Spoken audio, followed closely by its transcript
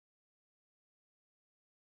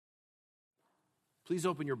Please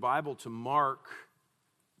open your Bible to Mark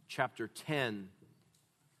chapter 10.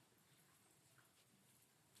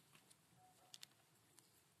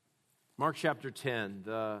 Mark chapter 10.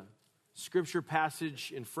 The scripture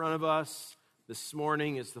passage in front of us this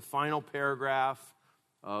morning is the final paragraph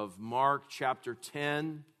of Mark chapter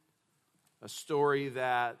 10, a story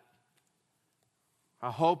that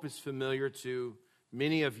I hope is familiar to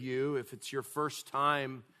many of you. If it's your first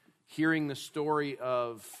time hearing the story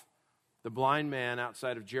of the blind man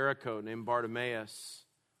outside of Jericho named Bartimaeus,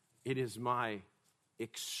 it is my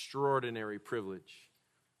extraordinary privilege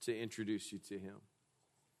to introduce you to him.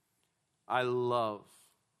 I love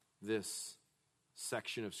this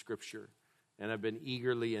section of Scripture, and I've been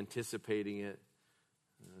eagerly anticipating it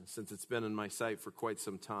since it's been in my sight for quite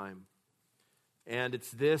some time. And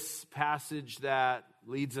it's this passage that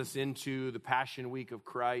leads us into the Passion Week of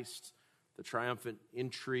Christ, the triumphant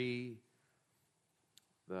entry,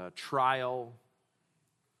 the trial,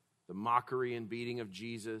 the mockery and beating of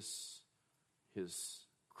Jesus, his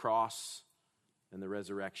cross, and the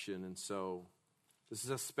resurrection. And so this is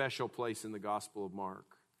a special place in the Gospel of Mark.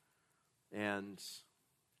 And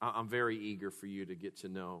I'm very eager for you to get to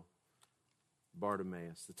know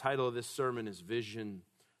Bartimaeus. The title of this sermon is Vision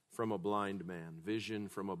from a Blind Man. Vision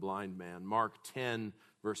from a Blind Man. Mark 10,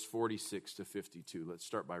 verse 46 to 52. Let's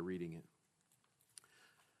start by reading it.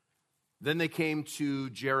 Then they came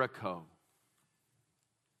to Jericho.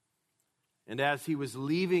 And as he was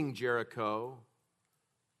leaving Jericho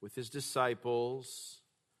with his disciples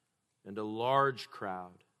and a large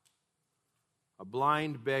crowd, a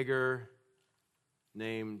blind beggar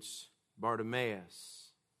named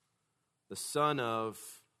Bartimaeus, the son of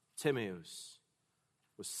Timaeus,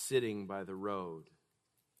 was sitting by the road.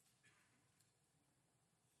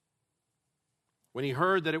 When he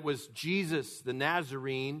heard that it was Jesus the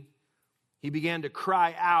Nazarene, he began to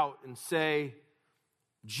cry out and say,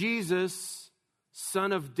 "Jesus,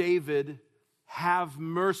 Son of David, have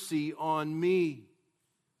mercy on me."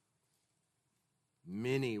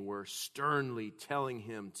 Many were sternly telling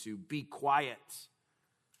him to be quiet,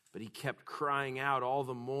 but he kept crying out all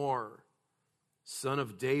the more, "Son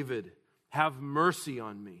of David, have mercy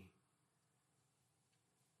on me."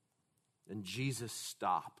 And Jesus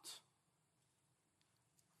stopped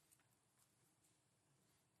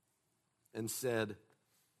and said,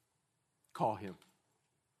 "Call him."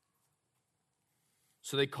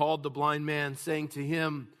 So they called the blind man, saying to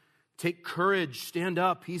him, "Take courage, stand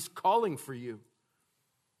up, he's calling for you."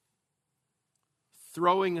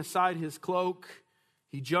 Throwing aside his cloak,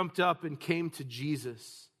 he jumped up and came to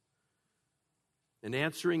Jesus. And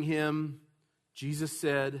answering him, Jesus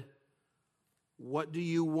said, "What do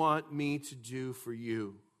you want me to do for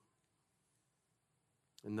you?"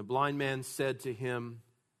 And the blind man said to him,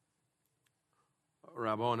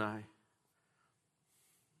 "Rabboni,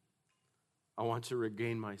 I want to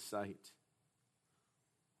regain my sight."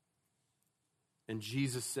 And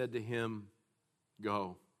Jesus said to him,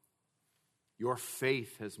 "Go, your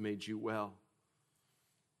faith has made you well."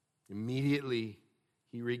 Immediately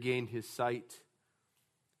he regained his sight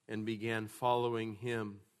and began following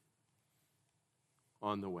him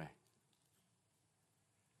on the way.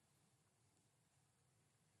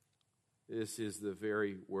 This is the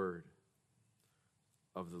very word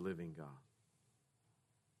of the living God.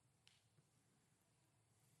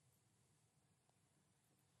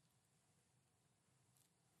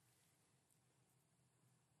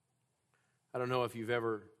 I don't know if you've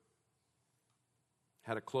ever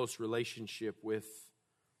had a close relationship with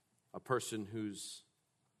a person who's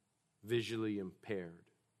visually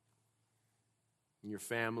impaired in your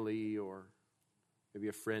family or maybe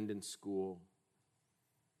a friend in school.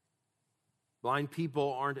 Blind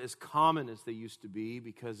people aren't as common as they used to be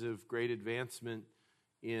because of great advancement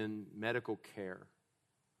in medical care,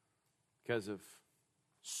 because of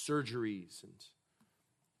surgeries and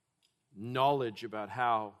knowledge about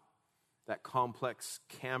how that complex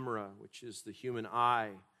camera, which is the human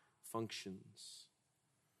eye, functions.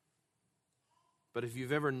 But if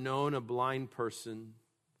you've ever known a blind person,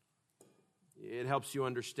 it helps you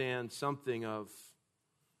understand something of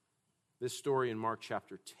this story in Mark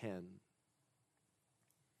chapter 10.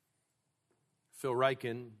 Phil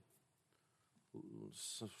Ryken,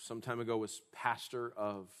 some time ago, was pastor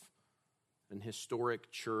of an historic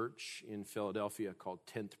church in Philadelphia called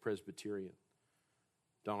 10th Presbyterian.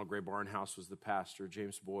 Donald Gray Barnhouse was the pastor.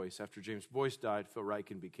 James Boyce. After James Boyce died, Phil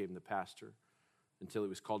Ryken became the pastor until he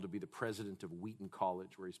was called to be the president of Wheaton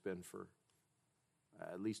College, where he's been for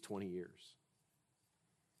at least 20 years.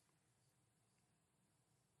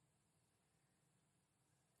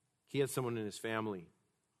 He had someone in his family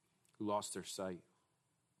who lost their sight.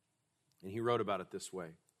 And he wrote about it this way: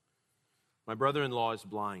 "My brother-in-law is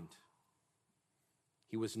blind.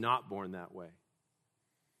 He was not born that way.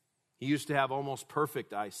 He used to have almost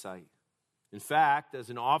perfect eyesight. In fact, as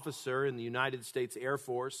an officer in the United States Air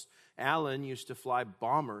Force, Alan used to fly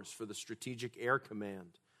bombers for the Strategic Air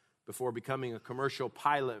Command before becoming a commercial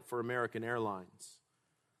pilot for American Airlines.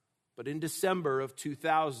 But in December of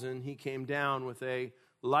 2000, he came down with a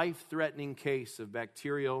life-threatening case of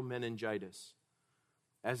bacterial meningitis.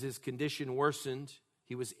 As his condition worsened,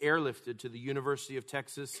 he was airlifted to the University of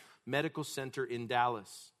Texas Medical Center in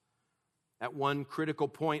Dallas. At one critical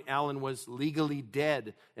point, Alan was legally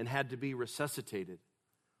dead and had to be resuscitated.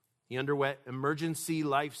 He underwent emergency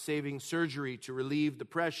life-saving surgery to relieve the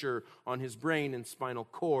pressure on his brain and spinal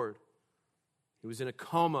cord. He was in a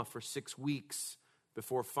coma for 6 weeks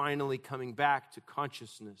before finally coming back to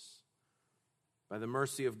consciousness. By the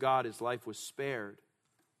mercy of God, his life was spared,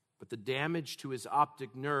 but the damage to his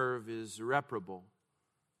optic nerve is irreparable.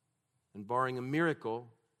 And barring a miracle,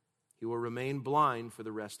 he will remain blind for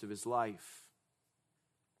the rest of his life.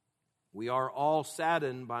 We are all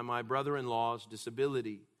saddened by my brother-in-law's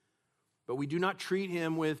disability, but we do not treat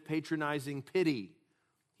him with patronizing pity.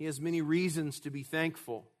 He has many reasons to be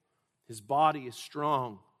thankful. His body is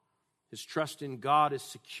strong, his trust in God is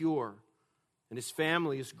secure, and his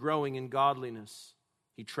family is growing in godliness.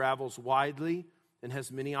 He travels widely and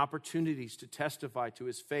has many opportunities to testify to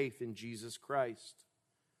his faith in Jesus Christ.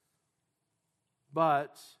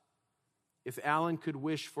 But if Alan could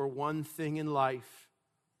wish for one thing in life,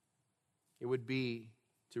 it would be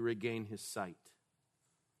to regain his sight.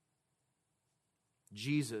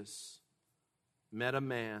 Jesus met a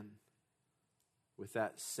man with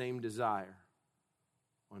that same desire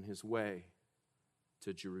on his way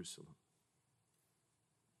to Jerusalem.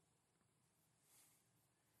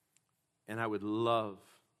 And I would love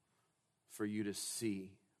for you to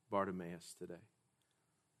see Bartimaeus today.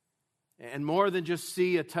 And more than just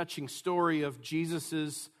see a touching story of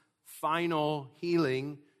Jesus' final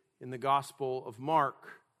healing in the Gospel of Mark.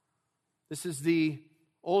 This is the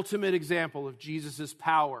ultimate example of Jesus'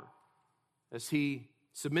 power as he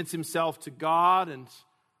submits himself to God and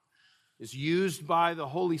is used by the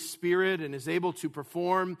Holy Spirit and is able to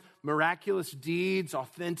perform miraculous deeds,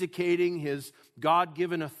 authenticating his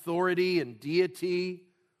God-given authority and deity.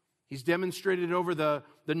 He's demonstrated over the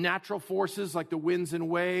natural forces like the winds and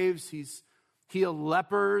waves. He's healed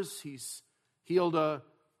lepers. He's healed a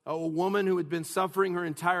woman who had been suffering her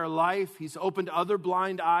entire life. He's opened other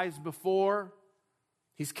blind eyes before.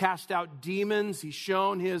 He's cast out demons. He's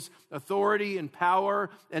shown his authority and power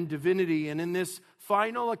and divinity. And in this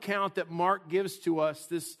final account that Mark gives to us,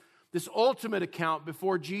 this ultimate account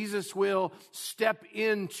before Jesus will step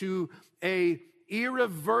into a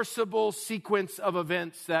irreversible sequence of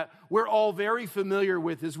events that we're all very familiar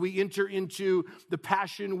with as we enter into the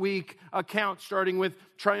Passion Week account, starting with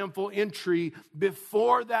triumphal entry.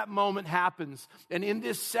 Before that moment happens, and in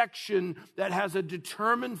this section that has a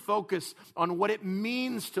determined focus on what it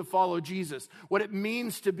means to follow Jesus, what it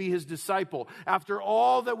means to be his disciple. After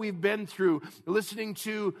all that we've been through, listening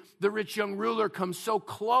to the rich young ruler come so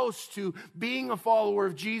close to being a follower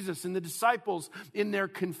of Jesus, and the disciples in their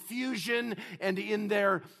confusion and in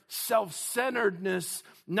their self-centeredness,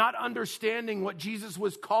 not understanding what Jesus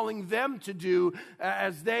was calling them to do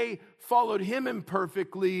as they followed him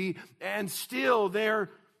imperfectly, and still there,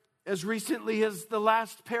 as recently as the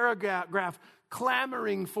last paragraph,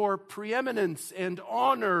 clamoring for preeminence and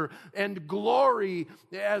honor and glory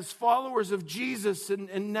as followers of Jesus.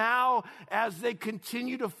 And now as they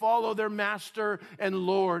continue to follow their Master and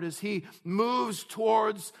Lord, as he moves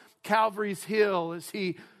towards Calvary's Hill, as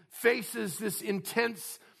he faces this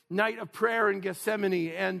intense night of prayer in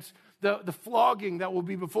Gethsemane, and the flogging that will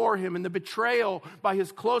be before him, and the betrayal by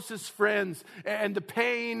his closest friends, and the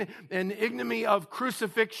pain and ignominy of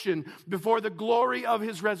crucifixion before the glory of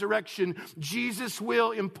his resurrection, Jesus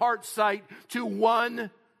will impart sight to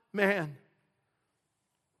one man.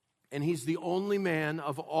 And he's the only man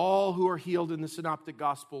of all who are healed in the Synoptic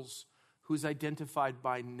Gospels who's identified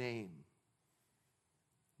by name: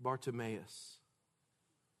 Bartimaeus.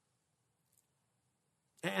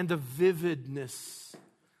 And the vividness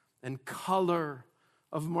and color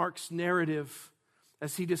of Mark's narrative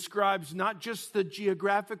as he describes not just the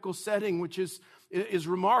geographical setting, which is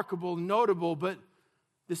remarkable and notable, but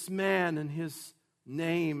this man and his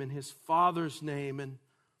name and his father's name and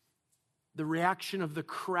the reaction of the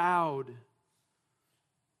crowd.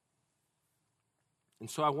 And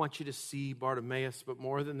so I want you to see Bartimaeus, but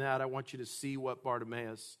more than that, I want you to see what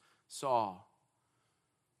Bartimaeus saw.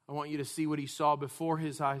 I want you to see what he saw before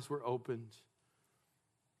his eyes were opened,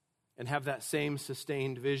 and have that same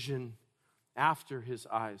sustained vision after his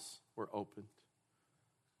eyes were opened.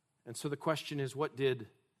 And so the question is, what did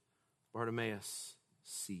Bartimaeus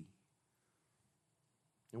see?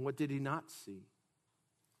 And what did he not see?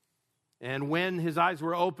 And when his eyes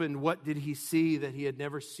were opened, what did he see that he had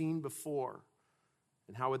never seen before?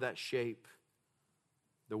 And how would that shape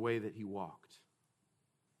the way that he walked?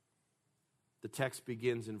 The text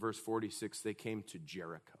begins in verse 46. They came to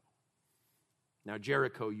Jericho. Now,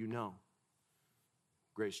 Jericho, you know,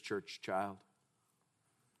 Grace Church child,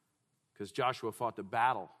 because Joshua fought the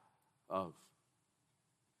battle of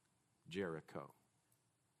Jericho.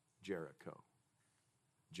 Jericho.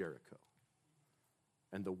 Jericho.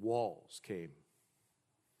 And the walls came.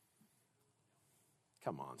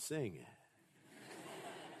 Come on, sing it.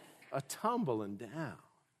 A tumbling down.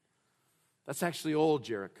 That's actually old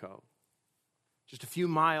Jericho. Just a few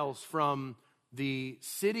miles from the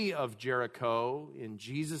city of Jericho in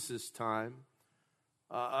Jesus' time.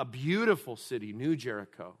 A beautiful city, New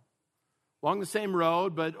Jericho. Along the same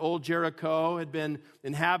road, but old Jericho had been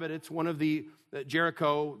inhabited. It's one of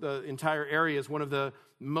Jericho, the entire area, is one of the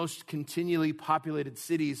most continually populated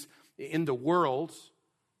cities in the world.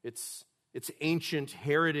 Its ancient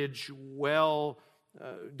heritage well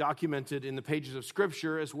documented in the pages of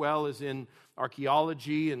Scripture, as well as in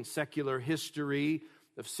archaeology and secular history.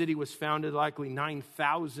 The city was founded likely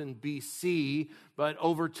 9,000 BC, but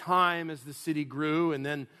over time as the city grew and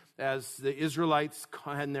then as the Israelites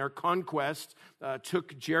and their conquest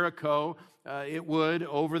took Jericho, it would,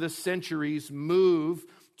 over the centuries, move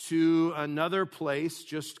to another place,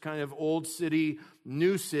 just kind of old city,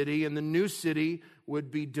 new city, and the new city would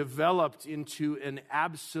be developed into an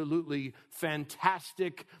absolutely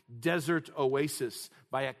fantastic desert oasis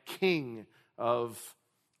by a king of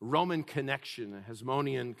Roman connection, a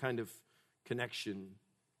Hasmonean kind of connection,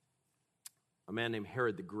 a man named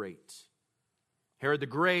Herod the Great. Herod the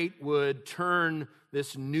Great would turn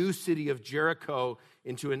this new city of Jericho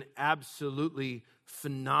into an absolutely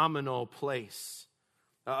phenomenal place,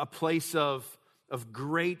 a place of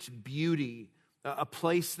great beauty, a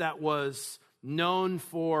place that was known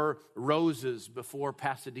for roses before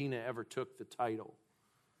Pasadena ever took the title.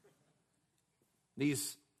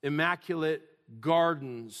 These immaculate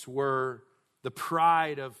gardens were the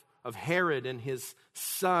pride of Herod and his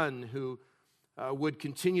son, who would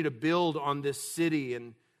continue to build on this city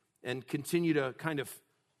and continue to kind of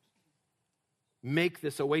make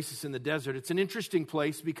this oasis in the desert. It's an interesting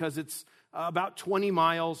place because it's about 20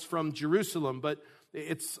 miles from Jerusalem, but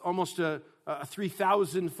it's almost a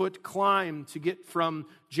 3,000-foot climb to get from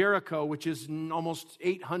Jericho, which is almost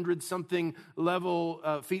 800-something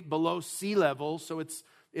feet below sea level. So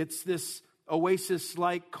it's this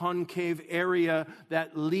oasis-like concave area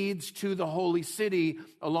that leads to the holy city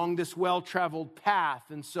along this well-traveled path.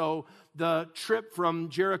 And so the trip from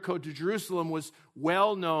Jericho to Jerusalem was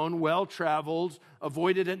well-known, well-traveled,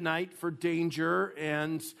 avoided at night for danger,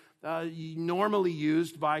 and normally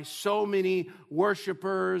used by so many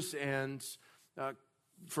worshipers and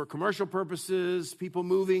for commercial purposes, people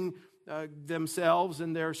moving themselves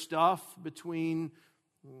and their stuff between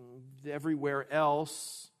everywhere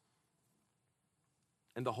else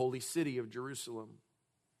and the holy city of Jerusalem.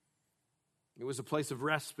 It was a place of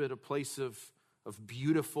respite, a place of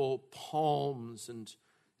beautiful palms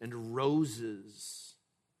and roses.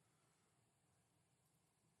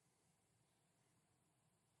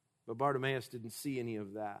 But Bartimaeus didn't see any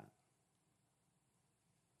of that.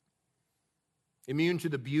 Immune to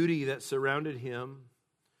the beauty that surrounded him,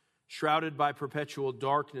 shrouded by perpetual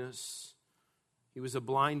darkness, he was a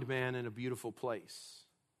blind man in a beautiful place.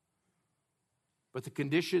 But the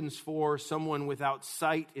conditions for someone without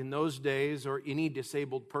sight in those days, or any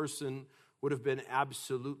disabled person, would have been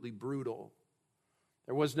absolutely brutal.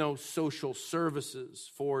 There was no social services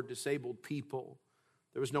for disabled people.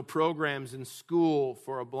 There was no programs in school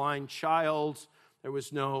for a blind child. There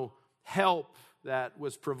was no help that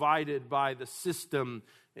was provided by the system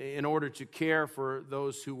in order to care for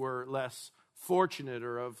those who were less fortunate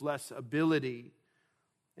or of less ability.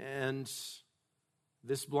 And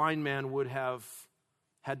this blind man would have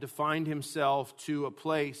had to find himself to a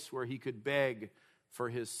place where he could beg for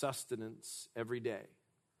his sustenance every day.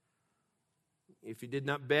 If he did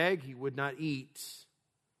not beg, he would not eat.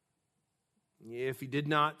 If he did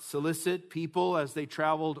not solicit people as they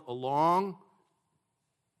traveled along,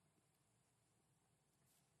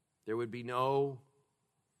 there would be no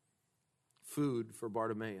food for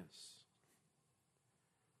Bartimaeus.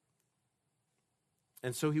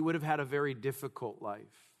 And so he would have had a very difficult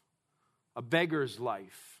life, a beggar's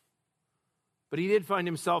life. But he did find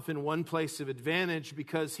himself in one place of advantage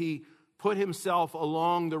because he put himself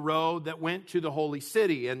along the road that went to the holy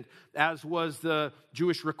city. And as was the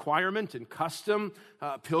Jewish requirement and custom,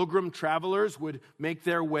 pilgrim travelers would make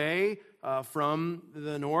their way from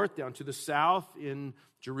the north down to the south in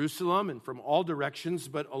Jerusalem and from all directions,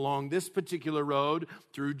 but along this particular road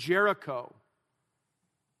through Jericho.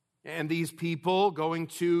 And these people going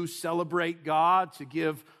to celebrate God, to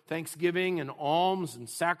give thanksgiving and alms and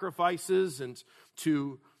sacrifices, and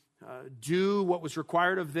to do what was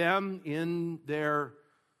required of them in their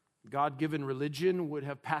God-given religion, would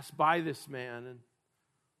have passed by this man.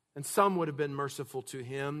 And some would have been merciful to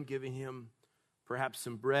him, giving him perhaps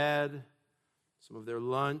some bread, some of their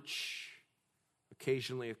lunch,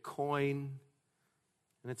 occasionally a coin.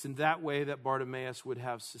 And it's in that way that Bartimaeus would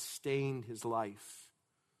have sustained his life.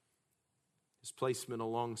 His placement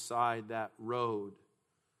alongside that road,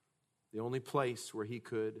 the only place where he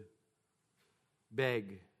could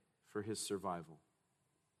beg for his survival.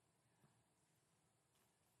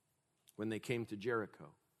 When they came to Jericho,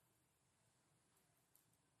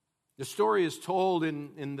 the story is told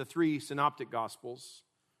in the three synoptic gospels,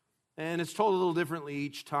 and it's told a little differently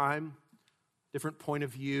each time. Different point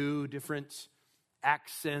of view, different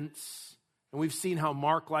accents. And we've seen how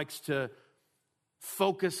Mark likes to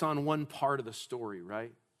focus on one part of the story,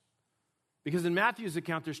 right? Because in Matthew's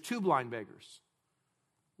account, there's two blind beggars,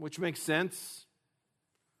 which makes sense.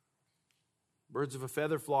 Birds of a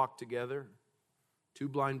feather flock together. Two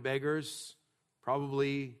blind beggars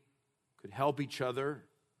probably could help each other.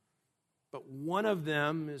 But one of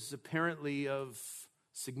them is apparently of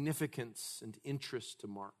significance and interest to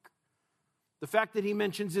Mark. The fact that he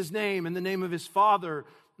mentions his name and the name of his father,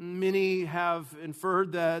 many have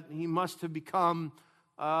inferred that he must have become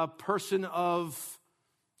a person of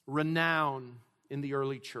renown in the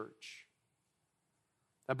early church.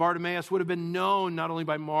 That Bartimaeus would have been known not only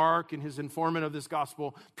by Mark and his informant of this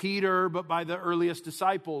gospel, Peter, but by the earliest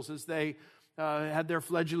disciples as they had their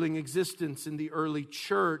fledgling existence in the early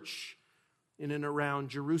church in and around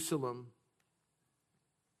Jerusalem.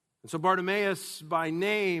 And so Bartimaeus, by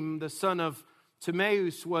name, the son of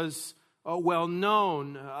Timaeus, was well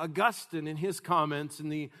known. Augustine, in his comments in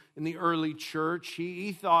the early church,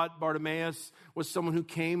 he thought Bartimaeus was someone who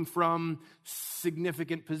came from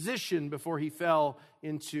significant position before he fell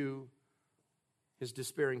into his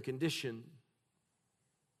despairing condition.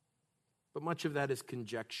 But much of that is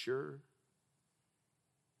conjecture.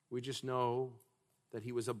 We just know that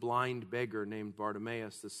he was a blind beggar named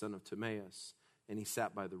Bartimaeus, the son of Timaeus, and he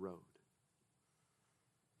sat by the road.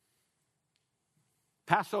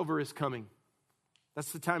 Passover is coming.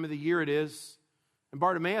 That's the time of the year it is. And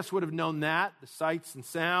Bartimaeus would have known that, the sights and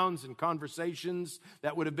sounds and conversations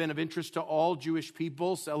that would have been of interest to all Jewish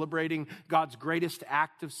people, celebrating God's greatest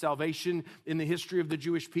act of salvation in the history of the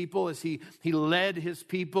Jewish people as he led his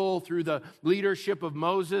people through the leadership of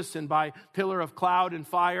Moses and by pillar of cloud and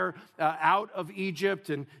fire out of Egypt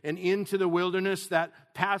and into the wilderness. That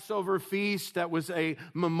Passover feast that was a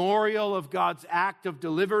memorial of God's act of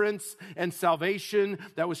deliverance and salvation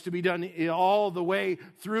that was to be done all the way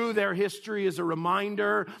through their history as a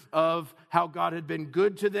reminder of how God had been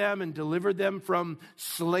good to them and delivered them from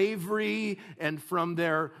slavery and from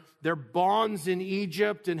their bonds in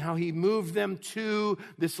Egypt, and how he moved them to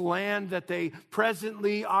this land that they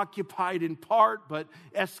presently occupied in part, but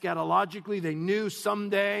eschatologically they knew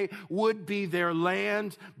someday would be their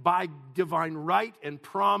land by divine right and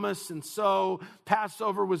promise. And so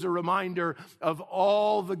Passover was a reminder of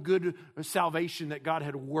all the good salvation that God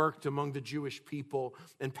had worked among the Jewish people,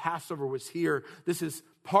 and Passover was here. This is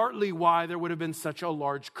partly why there would have been such a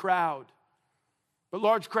large crowd. But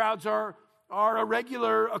large crowds are a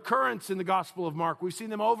regular occurrence in the Gospel of Mark. We've seen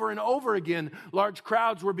them over and over again. Large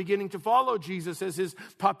crowds were beginning to follow Jesus as his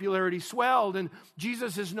popularity swelled, and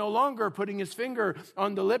Jesus is no longer putting his finger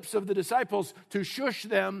on the lips of the disciples to shush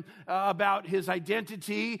them about his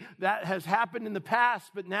identity. That has happened in the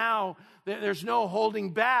past, but now there's no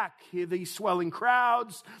holding back. The swelling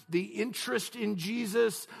crowds, the interest in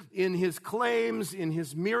Jesus, in his claims, in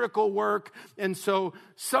his miracle work. And so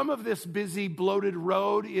some of this busy, bloated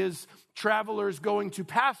road is travelers going to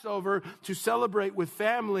Passover to celebrate with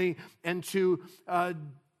family and to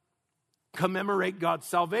commemorate God's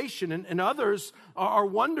salvation. And others are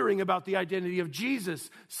wondering about the identity of Jesus.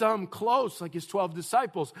 Some close, like his 12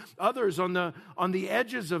 disciples. Others on the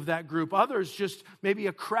edges of that group. Others just maybe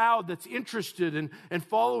a crowd that's interested in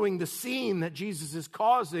following the scene that Jesus is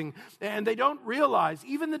causing. And they don't realize,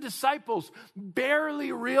 even the disciples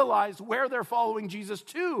barely realize where they're following Jesus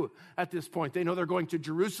to at this point. They know they're going to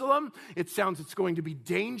Jerusalem. It sounds it's going to be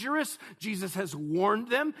dangerous. Jesus has warned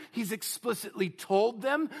them. He's explicitly told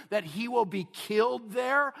them that he will will be killed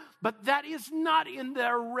there, but that is not in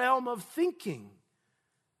their realm of thinking.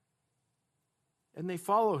 And they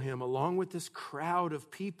follow him along with this crowd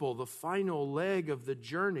of people, the final leg of the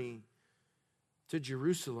journey to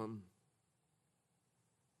Jerusalem.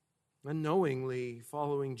 Unknowingly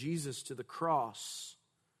following Jesus to the cross.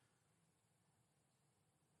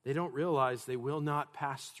 They don't realize they will not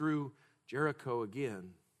pass through Jericho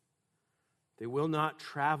again. They will not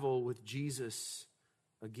travel with Jesus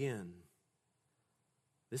again.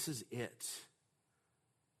 This is it.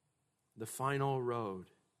 The final road.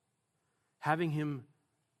 Having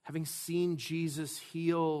seen Jesus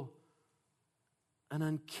heal an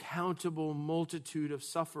uncountable multitude of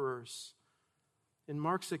sufferers, in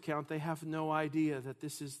Mark's account, they have no idea that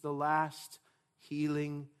this is the last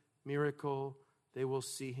healing miracle they will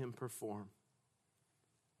see him perform.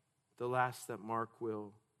 The last that Mark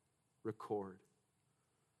will record.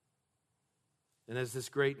 And as this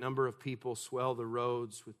great number of people swell the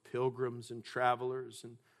roads with pilgrims and travelers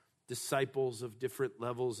and disciples of different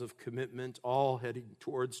levels of commitment, all heading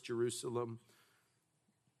towards Jerusalem,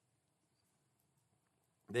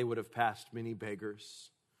 they would have passed many beggars,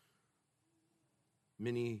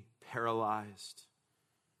 many paralyzed,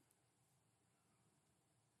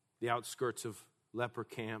 the outskirts of leper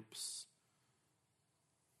camps,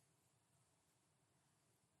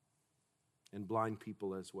 and blind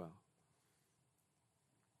people as well.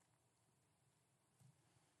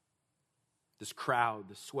 This crowd,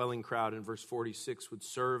 the swelling crowd in verse 46, would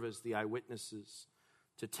serve as the eyewitnesses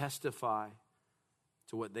to testify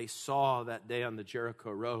to what they saw that day on the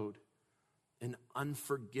Jericho road, an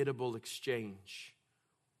unforgettable exchange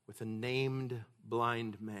with a named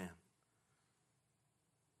blind man.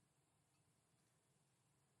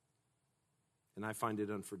 And I find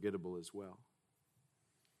it unforgettable as well.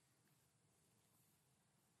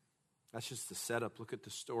 That's just the setup. Look at the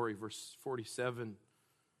story, verse 47.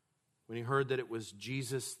 When he heard that it was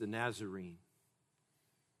Jesus the Nazarene.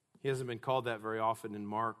 He hasn't been called that very often in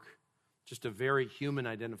Mark. Just a very human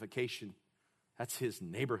identification. That's his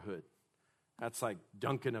neighborhood. That's like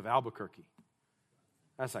Duncan of Albuquerque.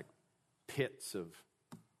 That's like Pitts of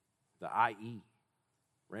the IE.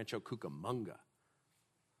 Rancho Cucamonga.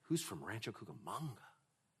 Who's from Rancho Cucamonga?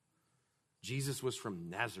 Jesus was from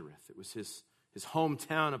Nazareth. It was his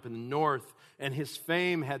hometown up in the north, and his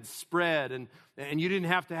fame had spread, and you didn't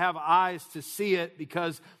have to have eyes to see it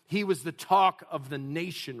because he was the talk of the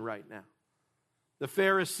nation right now. The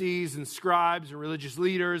Pharisees and scribes and religious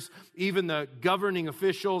leaders, even the governing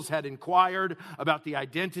officials, had inquired about the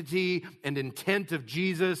identity and intent of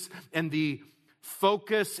Jesus, and the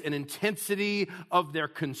focus and intensity of their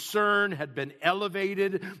concern had been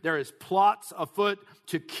elevated. There is plots afoot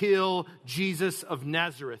to kill Jesus of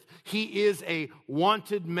Nazareth. He is a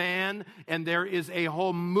wanted man, and there is a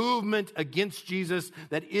whole movement against Jesus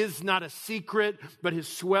that is not a secret, but his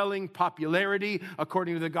swelling popularity,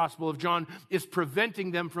 according to the Gospel of John, is preventing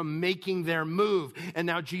them from making their move. And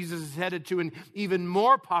now Jesus is headed to an even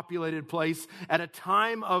more populated place at a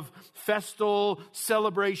time of festal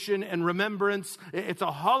celebration and remembrance. It's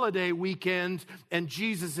a holiday weekend, and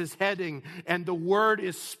Jesus is heading, and the word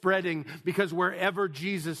is spreading because wherever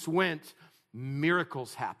Jesus went,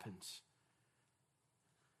 miracles happened.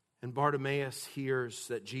 And Bartimaeus hears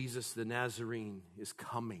that Jesus the Nazarene is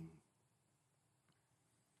coming.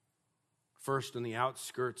 First on the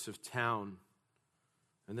outskirts of town,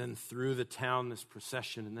 and then through the town, this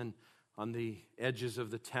procession, and then on the edges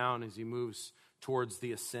of the town as he moves towards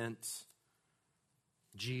the ascent.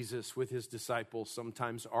 Jesus with his disciples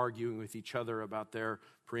sometimes arguing with each other about their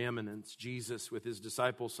preeminence. Jesus with his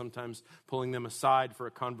disciples sometimes pulling them aside for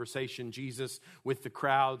a conversation. Jesus with the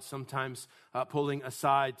crowd sometimes pulling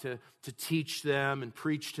aside to teach them and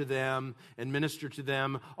preach to them and minister to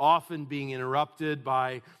them, often being interrupted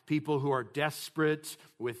by people who are desperate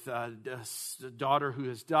with a daughter who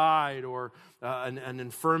has died or an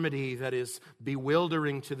infirmity that is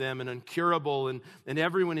bewildering to them and incurable. And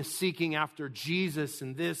everyone is seeking after Jesus.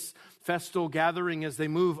 And this festal gathering as they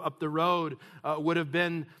move up the road would have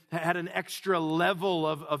had an extra level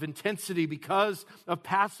of intensity because of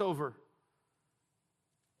Passover.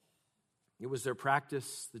 It was their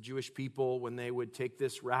practice, the Jewish people, when they would take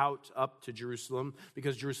this route up to Jerusalem,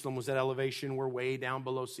 because Jerusalem was at elevation, we're way down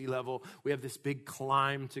below sea level. We have this big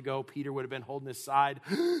climb to go. Peter would have been holding his side,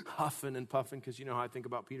 huffing and puffing, because you know how I think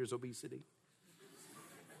about Peter's obesity.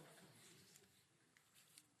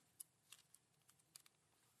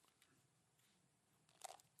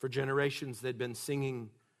 For generations, they'd been singing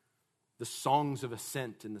the songs of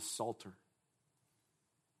ascent in the Psalter.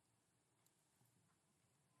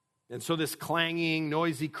 And so this clanging,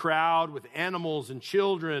 noisy crowd with animals and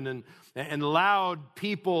children and loud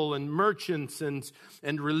people and merchants and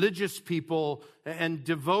religious people and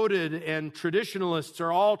devoted and traditionalists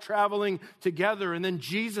are all traveling together. And then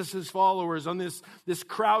Jesus' followers on this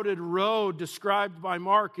crowded road described by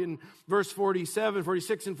Mark in verse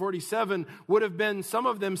 46 and 47 would have been some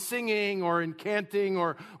of them singing or incanting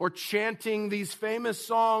or chanting these famous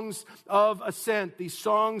songs of ascent, these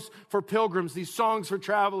songs for pilgrims, these songs for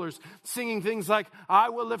travelers, singing things like, I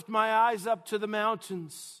will lift my eyes up to the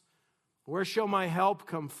mountains. Where shall my help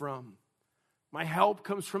come from? My help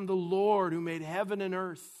comes from the Lord who made heaven and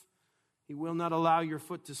earth. He will not allow your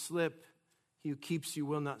foot to slip. He who keeps you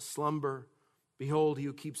will not slumber. Behold, he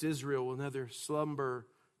who keeps Israel will neither slumber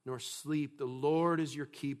nor sleep. The Lord is your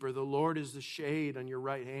keeper. The Lord is the shade on your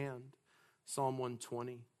right hand. Psalm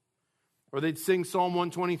 120. Or they'd sing Psalm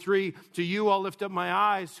 123, to you I'll lift up my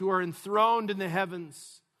eyes, who are enthroned in the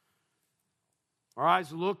heavens. Our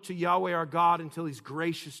eyes look to Yahweh our God until He's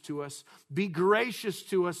gracious to us. Be gracious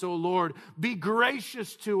to us, O Lord. Be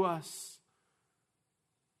gracious to us.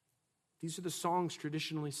 These are the songs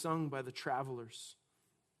traditionally sung by the travelers.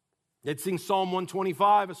 They'd sing Psalm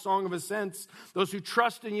 125, a song of ascents. Those who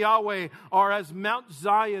trust in Yahweh are as Mount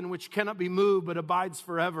Zion, which cannot be moved but abides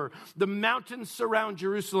forever. The mountains surround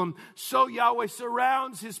Jerusalem. So Yahweh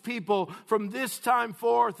surrounds His people from this time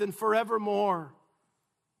forth and forevermore.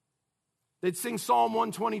 They'd sing Psalm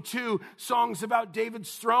 122, songs about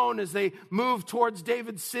David's throne as they moved towards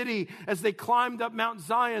David's city, as they climbed up Mount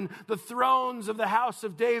Zion, the thrones of the house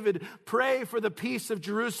of David. Pray for the peace of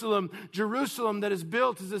Jerusalem, Jerusalem that is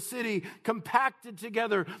built as a city, compacted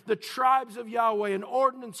together, the tribes of Yahweh, an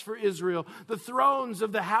ordinance for Israel, the thrones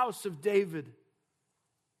of the house of David.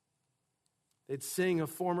 They'd sing of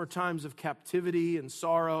former times of captivity and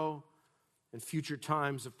sorrow and future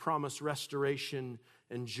times of promised restoration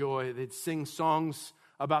and joy. They'd sing songs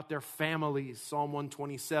about their families. Psalm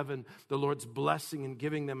 127, the Lord's blessing in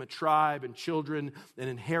giving them a tribe and children and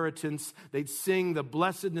inheritance. They'd sing the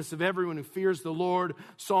blessedness of everyone who fears the Lord.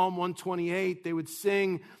 Psalm 128, they would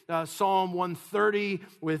sing Psalm 130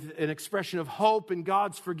 with an expression of hope in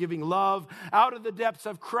God's forgiving love. Out of the depths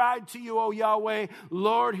I've cried to you, O Yahweh.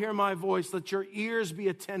 Lord, hear my voice. Let your ears be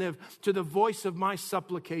attentive to the voice of my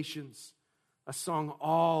supplications. A song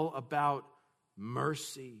all about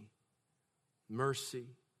mercy. Mercy.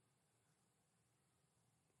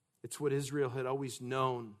 It's what Israel had always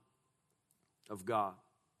known of God.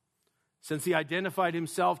 Since He identified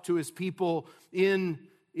Himself to His people in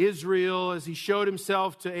Israel, as He showed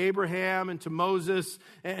Himself to Abraham and to Moses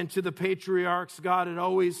and to the patriarchs, God had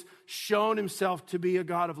always shown Himself to be a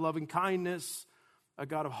God of loving kindness, a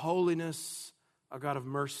God of holiness, a God of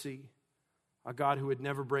mercy, a God who would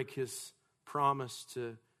never break His promise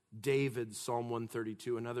to David, Psalm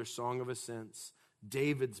 132, another song of ascents,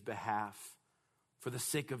 David's behalf. For the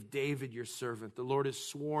sake of David, your servant, the Lord has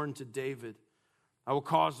sworn to David, I will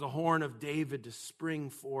cause the horn of David to spring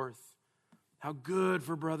forth. How good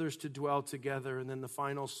for brothers to dwell together. And then the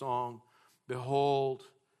final song, behold,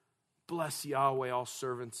 bless Yahweh, all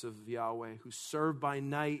servants of Yahweh, who serve by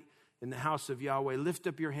night in the house of Yahweh. Lift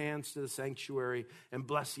up your hands to the sanctuary and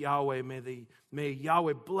bless Yahweh. May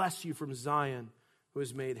Yahweh bless you from Zion, who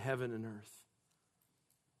has made heaven and earth.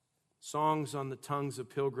 Songs on the tongues of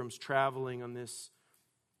pilgrims traveling on this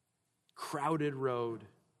crowded road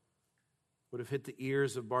would have hit the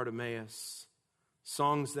ears of Bartimaeus.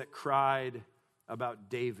 Songs that cried about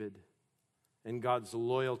David and God's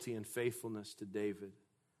loyalty and faithfulness to David.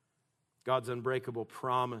 God's unbreakable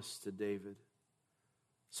promise to David.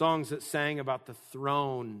 Songs that sang about the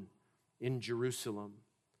throne in Jerusalem.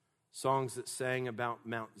 Songs that sang about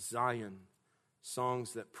Mount Zion.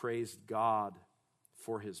 Songs that praised God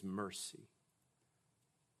for His mercy.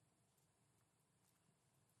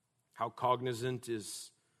 How cognizant is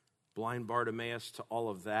blind Bartimaeus to all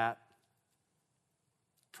of that?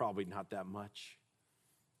 Probably not that much.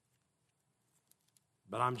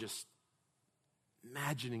 But I'm just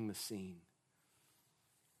imagining the scene.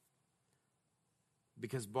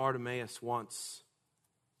 Because Bartimaeus wants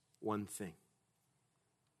one thing.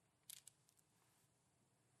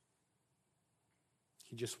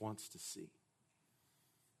 He just wants to see.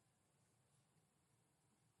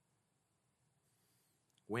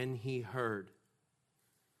 When he heard,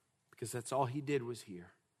 because that's all he did was hear,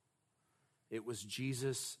 it was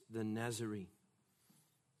Jesus the Nazarene.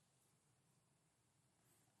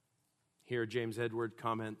 Here James Edward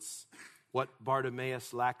comments, what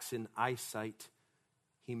Bartimaeus lacks in eyesight,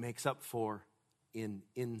 he makes up for in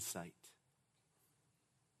insight.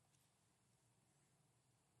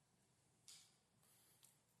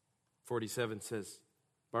 (47) says,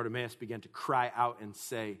 Bartimaeus began to cry out and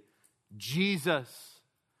say, Jesus,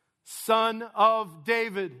 Son of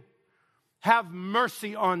David, have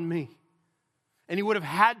mercy on me. And he would have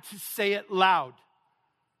had to say it loud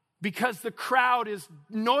because the crowd is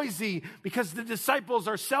noisy, because the disciples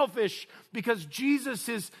are selfish, because Jesus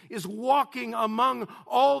is walking among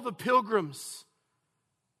all the pilgrims.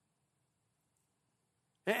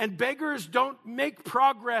 And beggars don't make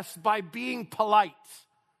progress by being polite.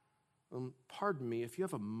 Pardon me, if you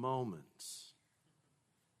have a moment.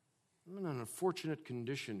 I'm in an unfortunate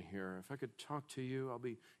condition here. If I could talk to you, I'll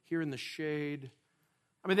be here in the shade.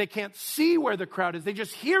 I mean, they can't see where the crowd is. They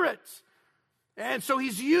just hear it. And so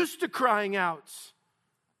he's used to crying out.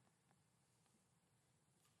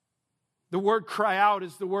 The word cry out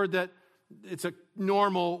is the word that, it's a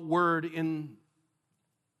normal word in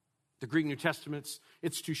the Greek New Testament.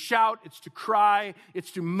 It's to shout, it's to cry, it's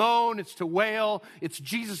to moan, it's to wail. It's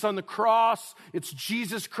Jesus on the cross. It's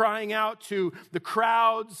Jesus crying out to the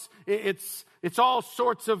crowds. It's all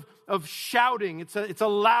sorts of shouting. It's a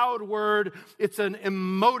loud word. It's an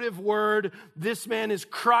emotive word. This man is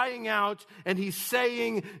crying out and he's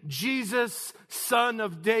saying, Jesus, Son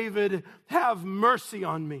of David, have mercy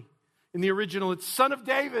on me. In the original, it's Son of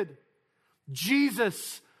David.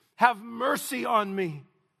 Jesus, have mercy on me.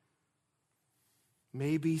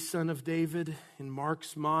 Maybe Son of David, in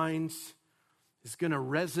Mark's mind, is going to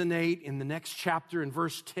resonate in the next chapter in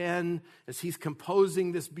verse 10 as he's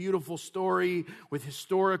composing this beautiful story with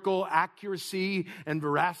historical accuracy and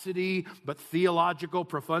veracity, but theological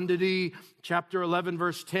profundity. Chapter 11,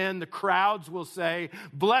 verse 10, the crowds will say,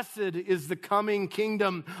 blessed is the coming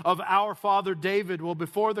kingdom of our father David. Well,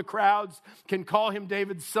 before the crowds can call him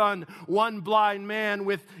David's son, one blind man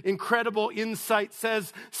with incredible insight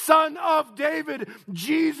says, Son of David,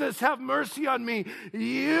 Jesus, have mercy on me.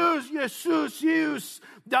 Jesus,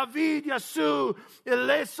 David, Yesu,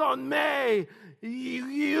 eleison me.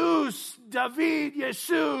 Yus, David,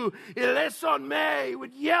 Yesu, eleison me.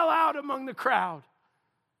 Would yell out among the crowd.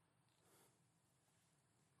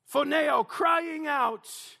 Phoneo, crying out.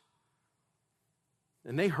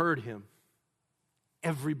 And they heard him.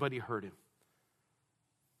 Everybody heard him.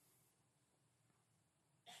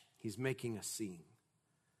 He's making a scene.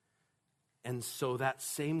 And so that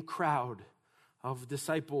same crowd of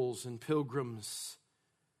disciples and pilgrims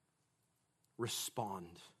respond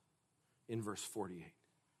in verse 48.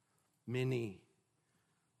 Many,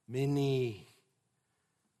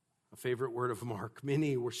 a favorite word of Mark,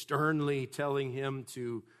 many were sternly telling him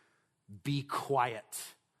to be quiet.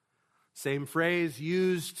 Same phrase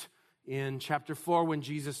used in chapter 4 when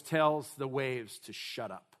Jesus tells the waves to shut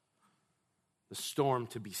up, the storm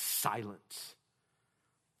to be silent.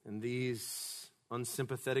 And these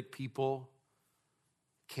unsympathetic people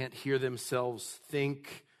can't hear themselves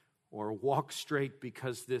think or walk straight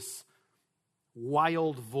because this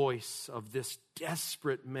wild voice of this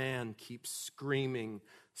desperate man keeps screaming,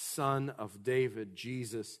 Son of David,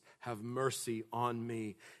 Jesus, have mercy on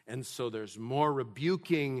me. And so there's more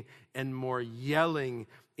rebuking and more yelling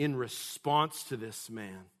in response to this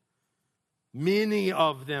man. Many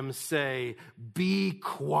of them say, be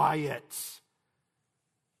quiet.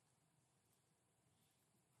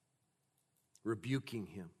 Rebuking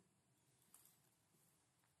him.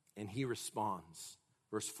 And he responds,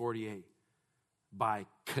 verse 48, by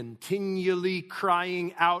continually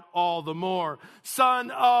crying out all the more,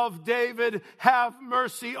 Son of David, have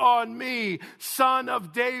mercy on me. Son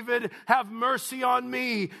of David, have mercy on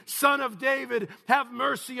me. Son of David, have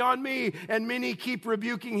mercy on me. And many keep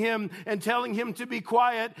rebuking him and telling him to be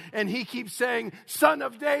quiet. And he keeps saying, Son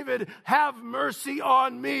of David, have mercy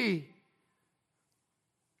on me.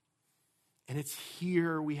 And it's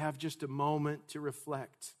here we have just a moment to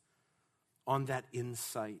reflect on that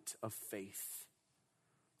insight of faith.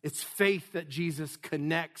 It's faith that Jesus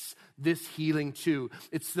connects this healing to.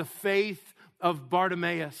 It's the faith of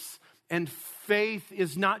Bartimaeus. And faith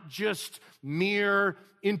is not just mere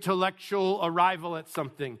intellectual arrival at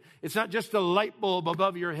something. It's not just a light bulb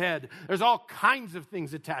above your head. There's all kinds of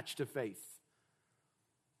things attached to faith.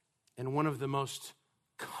 And one of the most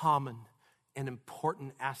common and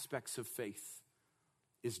important aspects of faith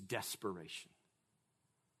is desperation.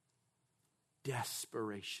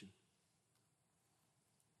 Desperation.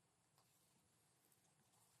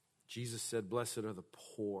 Jesus said, blessed are the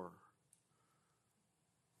poor,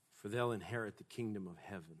 for they'll inherit the kingdom of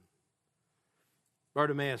heaven.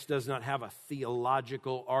 Bartimaeus does not have a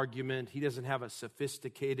theological argument. He doesn't have a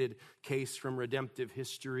sophisticated case from redemptive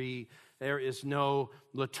history. There is no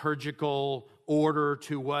liturgical order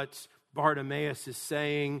to what Bartimaeus is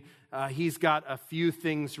saying. He's got a few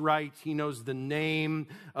things right. He knows the name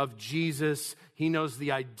of Jesus. He knows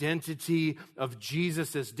the identity of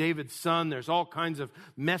Jesus as David's son. There's all kinds of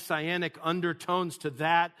messianic undertones to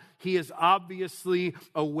that. He is obviously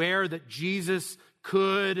aware that Jesus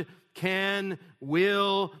could, can,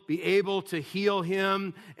 will be able to heal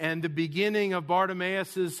him. And the beginning of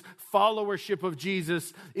Bartimaeus' followership of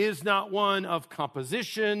Jesus is not one of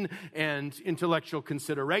composition and intellectual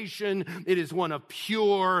consideration. It is one of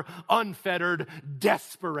pure, unfettered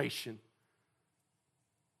desperation.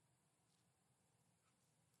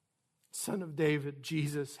 Son of David,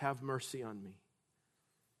 Jesus, have mercy on me.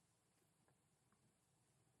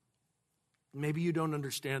 Maybe you don't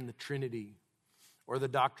understand the Trinity or the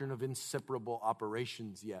doctrine of inseparable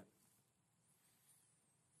operations yet.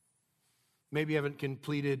 Maybe you haven't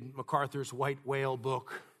completed MacArthur's White Whale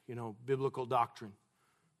book, biblical doctrine.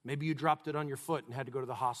 Maybe you dropped it on your foot and had to go to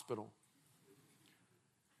the hospital.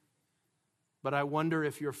 But I wonder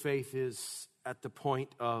if your faith is at the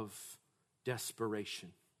point of desperation,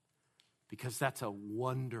 because that's a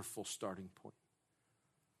wonderful starting point.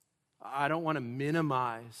 I don't want to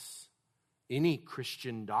minimize any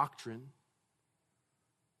Christian doctrine,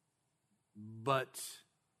 but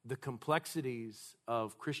the complexities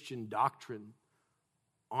of Christian doctrine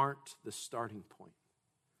aren't the starting point.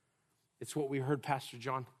 It's what we heard Pastor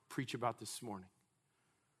John preach about this morning.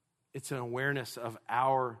 It's an awareness of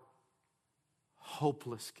our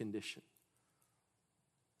hopeless condition,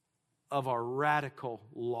 of our radical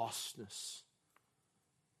lostness.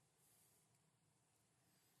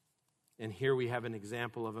 And here we have an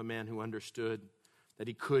example of a man who understood that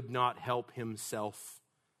he could not help himself.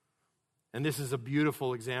 And this is a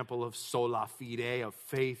beautiful example of sola fide, of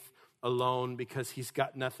faith alone, because he's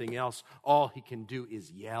got nothing else. All he can do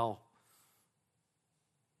is yell.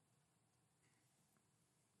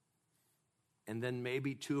 And then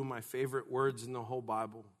maybe two of my favorite words in the whole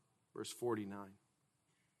Bible, verse 49.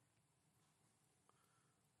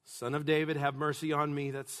 Son of David, have mercy on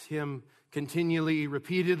me. That's him continually,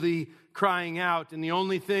 repeatedly crying out. And the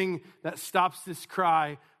only thing that stops this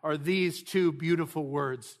cry are these two beautiful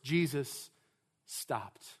words. Jesus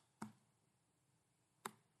stopped.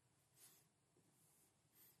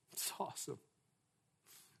 It's awesome.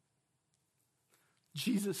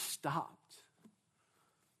 Jesus stopped.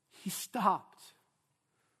 He stopped.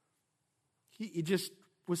 He just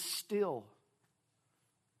was still.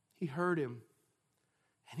 He heard him.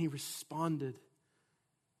 And he responded,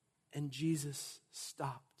 and Jesus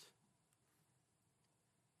stopped.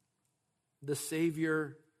 The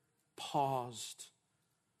Savior paused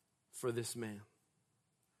for this man.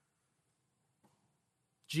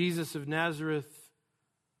 Jesus of Nazareth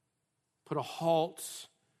put a halt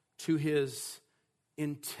to his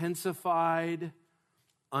intensified,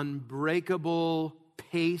 unbreakable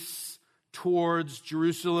pace towards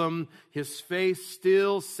Jerusalem, his face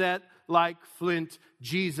still set like flint.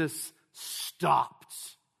 Jesus stopped.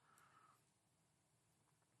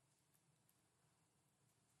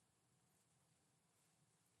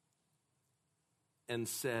 And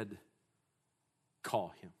said,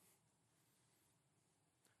 call him.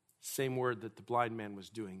 Same word that the blind man was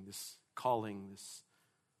doing, this calling, this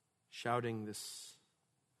shouting, this.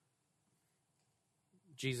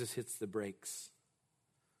 Jesus hits the brakes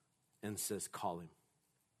and says, call him.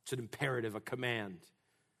 It's an imperative, a command.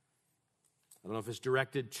 I don't know if it's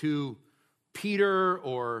directed to Peter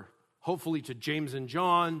or hopefully to James and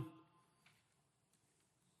John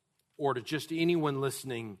or to just anyone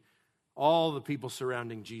listening, all the people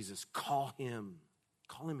surrounding Jesus. Call him.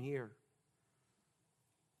 Call him here.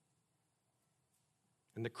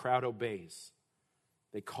 And the crowd obeys.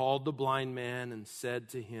 They called the blind man and said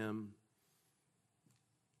to him,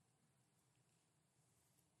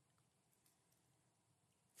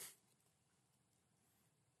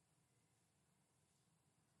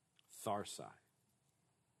 Tharsai.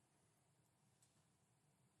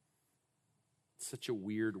 It's such a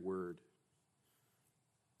weird word.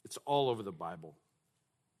 It's all over the Bible.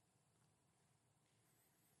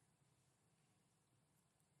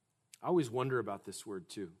 I always wonder about this word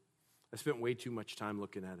too. I spent way too much time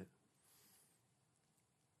looking at it.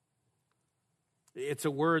 It's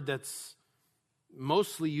a word that's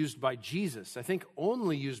mostly used by Jesus. I think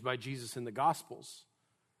only used by Jesus in the Gospels,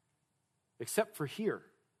 except for here.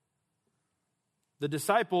 The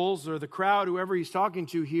disciples or the crowd, whoever he's talking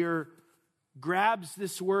to here, grabs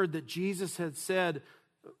this word that Jesus had said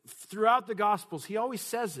throughout the Gospels. He always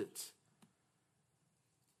says it.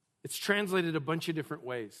 It's translated a bunch of different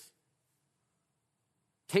ways.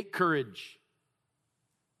 Take courage.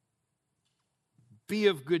 Be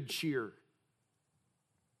of good cheer.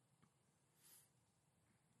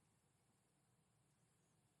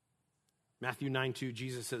 Matthew 9:2,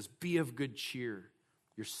 Jesus says, be of good cheer.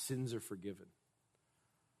 Your sins are forgiven.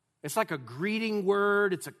 It's like a greeting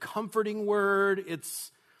word. It's a comforting word.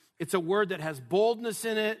 It's a word that has boldness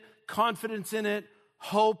in it, confidence in it,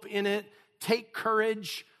 hope in it. Take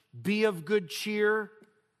courage. Be of good cheer.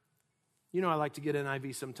 You know, I like to get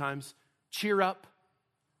NIV sometimes. Cheer up.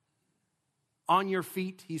 On your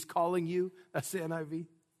feet, he's calling you. That's the NIV.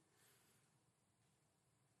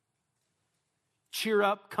 Cheer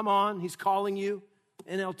up. Come on, he's calling you.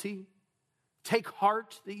 NLT. Take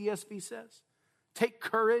heart, the ESV says. Take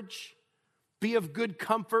courage. Be of good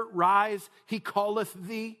comfort. Rise. He calleth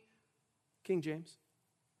thee. King James.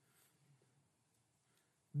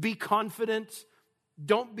 Be confident.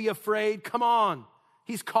 Don't be afraid. Come on.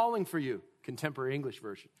 He's calling for you. Contemporary English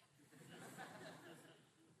version.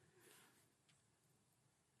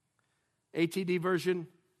 ATD version.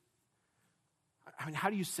 I mean, how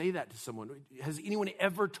do you say that to someone? Has anyone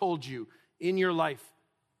ever told you in your life,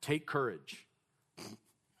 take courage?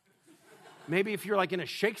 Maybe if you're like in a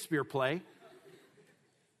Shakespeare play.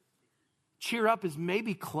 Cheer up is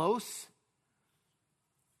maybe close.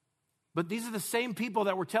 But these are the same people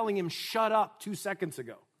that were telling him, shut up 2 seconds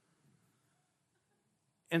ago.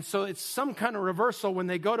 And so it's some kind of reversal when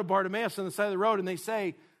they go to Bartimaeus on the side of the road and they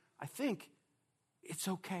say, I think it's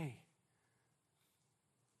okay.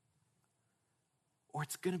 Or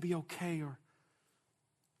it's going to be okay. Or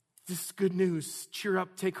this is good news. Cheer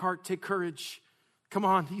up, take heart, take courage. Come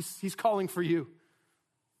on, he's calling for you.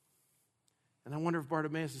 And I wonder if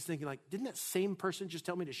Bartimaeus is thinking like, didn't that same person just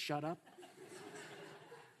tell me to shut up?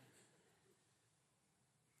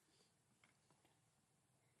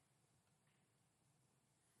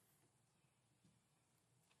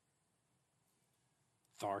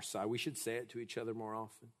 Tharsai, we should say it to each other more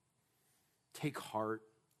often. Take heart.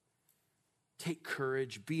 Take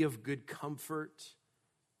courage. Be of good comfort.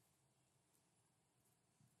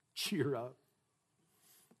 Cheer up.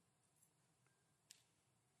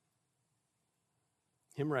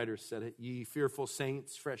 Hymn writers said it. Ye fearful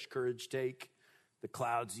saints, fresh courage take. The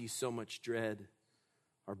clouds ye so much dread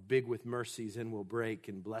are big with mercies and will break,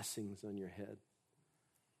 and blessings on your head.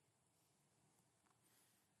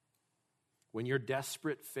 When your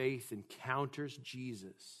desperate faith encounters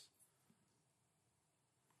Jesus,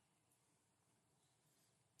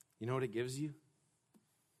 you know what it gives you?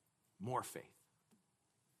 More faith,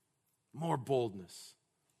 more boldness,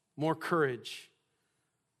 more courage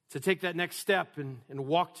to take that next step and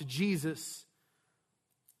walk to Jesus.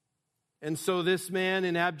 And so this man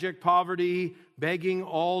in abject poverty, begging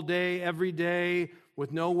all day, every day,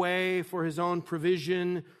 with no way for his own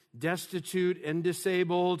provision, destitute and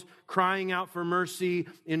disabled, crying out for mercy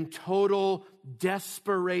in total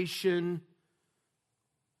desperation.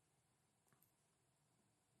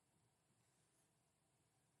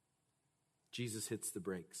 Jesus hits the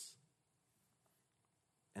brakes.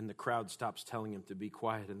 And the crowd stops telling him to be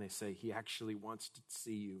quiet, and they say, he actually wants to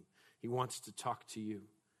see you. He wants to talk to you.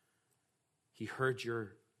 He heard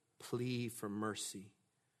your plea for mercy.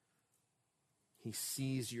 He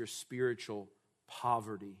sees your spiritual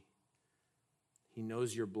poverty. He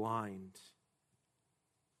knows you're blind.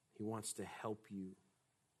 He wants to help you.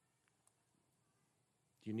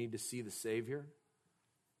 Do you need to see the Savior?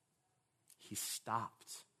 He stopped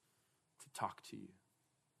to talk to you.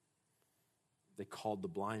 They called the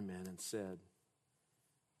blind man and said,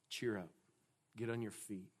 cheer up, get on your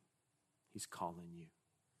feet. He's calling you.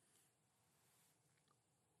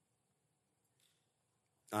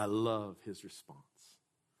 I love his response.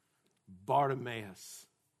 Bartimaeus.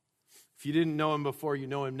 If you didn't know him before, you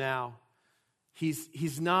know him now.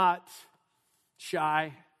 He's not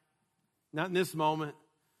shy, not in this moment.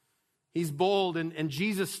 He's bold, and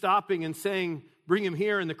Jesus stopping and saying, bring him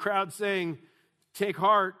here, and the crowd saying, take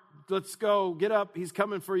heart, let's go, get up, he's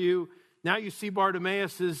coming for you. Now you see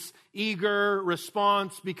Bartimaeus' eager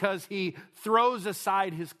response because he throws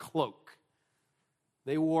aside his cloak.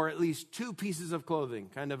 They wore at least 2 pieces of clothing,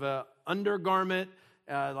 kind of a undergarment,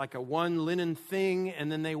 like a one linen thing,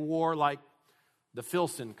 and then they wore like the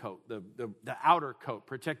Filson coat, the outer coat,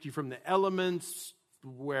 protect you from the elements,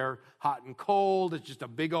 wear hot and cold. It's just a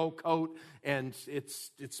big old coat, and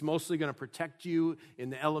it's mostly going to protect you in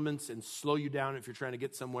the elements and slow you down if you're trying to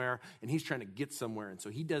get somewhere, and he's trying to get somewhere, and so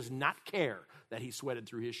he does not care that he sweated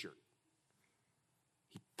through his shirt.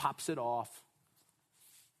 He pops it off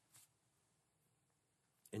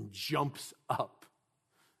and jumps up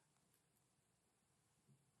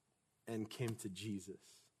and came to Jesus.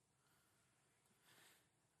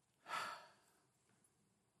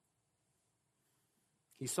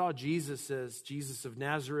 He saw Jesus as Jesus of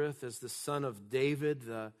Nazareth, as the son of David,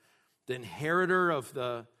 the inheritor of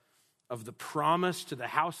the of the promise to the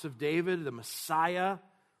house of David, the Messiah,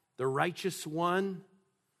 the righteous one.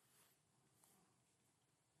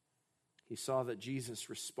 He saw that Jesus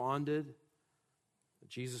responded, that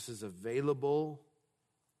Jesus is available.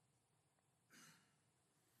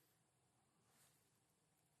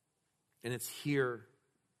 And it's here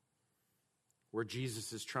where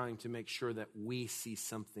Jesus is trying to make sure that we see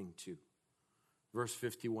something too. Verse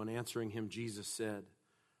 51, answering him, Jesus said,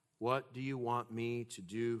 "What do you want me to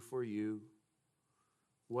do for you?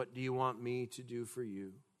 What do you want me to do for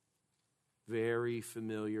you?" Very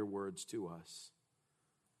familiar words to us.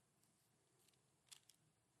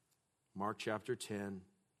 Mark chapter 10,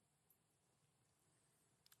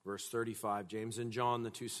 verse 35, James and John,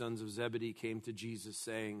 the two sons of Zebedee, came to Jesus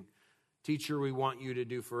saying, "Teacher, we want you to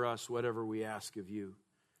do for us whatever we ask of you."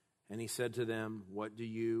 And he said to them, "What do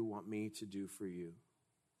you want me to do for you?"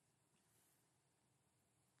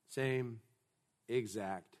 Same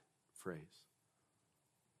exact phrase.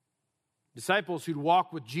 Disciples who'd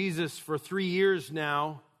walked with Jesus for 3 years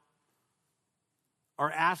now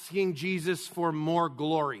are asking Jesus for more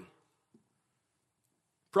glory,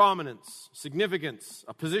 prominence, significance,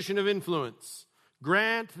 a position of influence.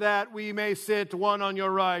 "Grant that we may sit one on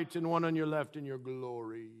your right and one on your left in your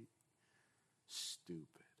glory." Stupid.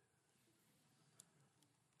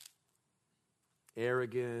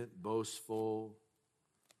 Arrogant, boastful.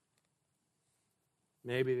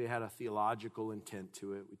 Maybe they had a theological intent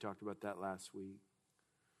to it. We talked about that last week.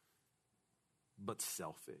 But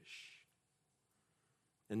selfish.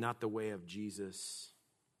 And not the way of Jesus.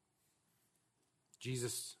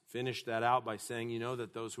 Jesus finished that out by saying, "You know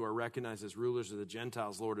that those who are recognized as rulers of the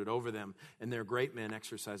Gentiles lord it over them, and their great men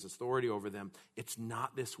exercise authority over them. It's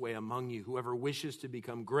not this way among you. Whoever wishes to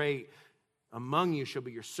become great among you shall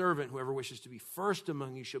be your servant. Whoever wishes to be first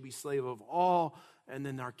among you shall be slave of all." And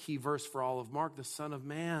then our key verse for all of Mark, the Son of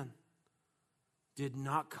Man did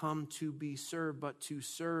not come to be served, but to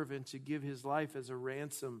serve and to give his life as a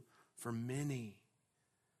ransom for many.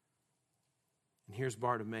 And here's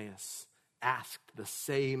Bartimaeus, asked the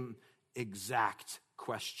same exact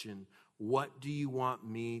question. "What do you want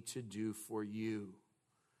me to do for you?"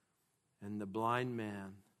 And the blind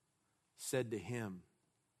man said to him,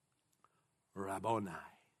 "Rabboni."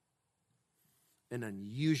 An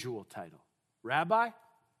unusual title. Rabbi,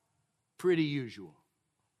 pretty usual.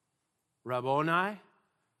 Rabboni,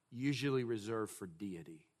 usually reserved for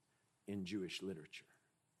deity in Jewish literature.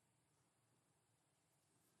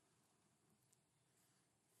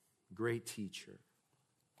 Great teacher,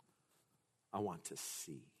 I want to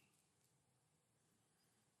see.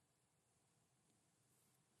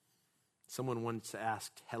 Someone once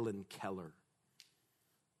asked Helen Keller,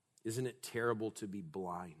 "Isn't it terrible to be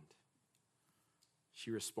blind?" She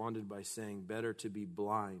responded by saying, "Better to be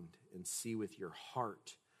blind and see with your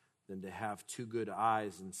heart than to have two good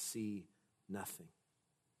eyes and see nothing."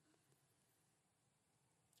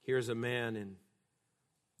 Here's a man in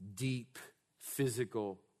deep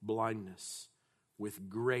physical blindness with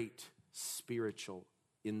great spiritual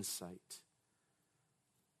insight.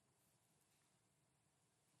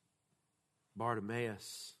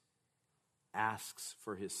 Bartimaeus asks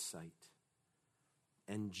for his sight,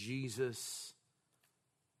 and Jesus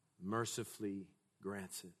mercifully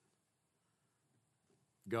grants it.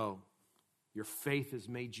 "Go, your faith has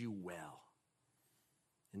made you well."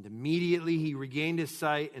 And immediately he regained his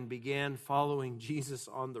sight and began following Jesus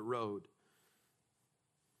on the road.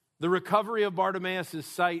 The recovery of Bartimaeus'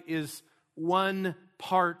 sight is one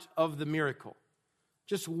part of the miracle.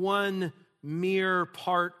 Just one mere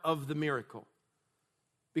part of the miracle.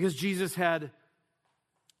 Because Jesus had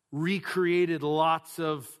recreated lots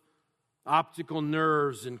of optical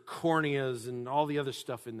nerves and corneas and all the other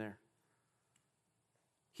stuff in there.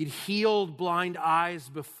 He'd healed blind eyes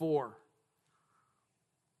before.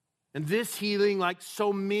 And this healing, like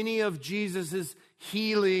so many of Jesus'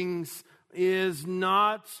 healings, is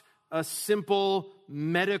not a simple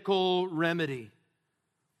medical remedy.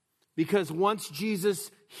 Because once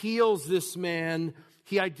Jesus heals this man,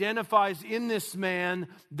 he identifies in this man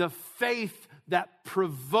the faith that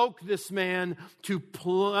provoked this man to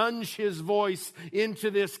plunge his voice into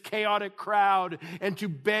this chaotic crowd and to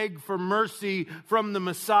beg for mercy from the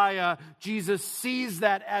Messiah. Jesus sees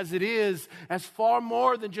that as it is, as far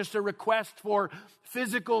more than just a request for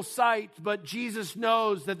physical sight, but Jesus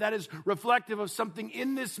knows that that is reflective of something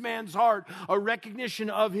in this man's heart, a recognition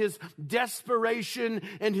of his desperation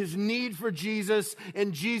and his need for Jesus,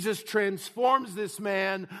 and Jesus transforms this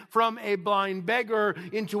man from a blind beggar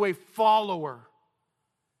into a follower.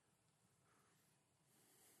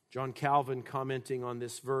 John Calvin, commenting on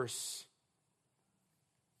this verse,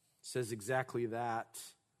 says exactly that.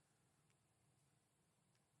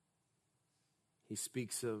 he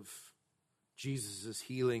speaks of Jesus'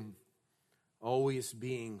 healing always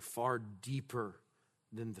being far deeper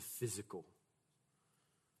than the physical.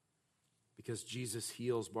 Because Jesus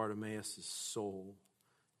heals Bartimaeus' soul.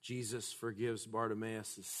 Jesus forgives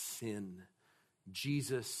Bartimaeus' sin.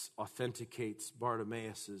 Jesus authenticates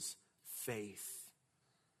Bartimaeus' faith.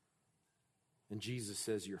 And Jesus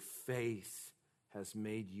says, your faith has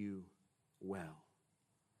made you well.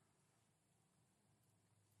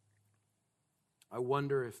 I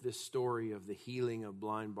wonder if this story of the healing of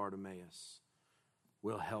blind Bartimaeus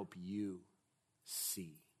will help you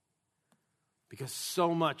see. Because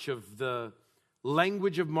so much of the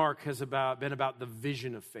language of Mark has been about the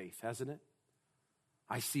vision of faith, hasn't it?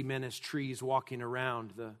 I see men as trees walking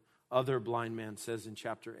around, the other blind man says in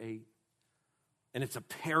chapter 8. And it's a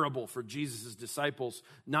parable for Jesus' disciples,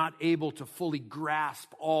 not able to fully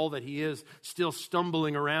grasp all that he is, still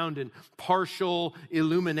stumbling around in partial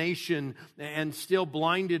illumination and still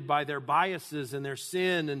blinded by their biases and their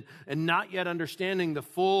sin and not yet understanding the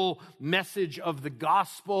full message of the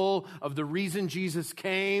gospel, of the reason Jesus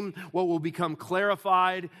came. What will become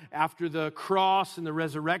clarified after the cross and the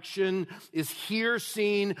resurrection is here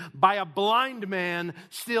seen by a blind man,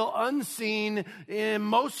 still unseen,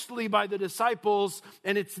 mostly by the disciples.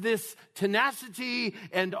 And it's this tenacity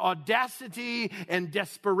and audacity and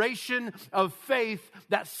desperation of faith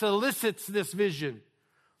that solicits this vision.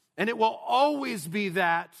 And it will always be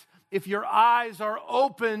that if your eyes are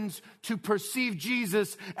opened to perceive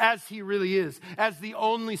Jesus as he really is, as the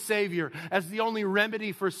only Savior, as the only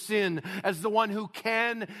remedy for sin, as the one who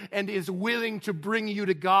can and is willing to bring you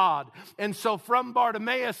to God. And so from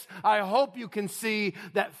Bartimaeus, I hope you can see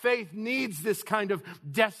that faith needs this kind of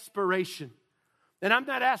desperation. And I'm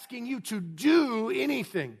not asking you to do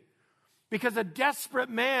anything, because a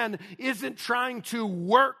desperate man isn't trying to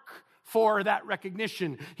work for that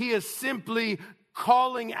recognition. He is simply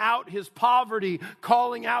calling out his poverty,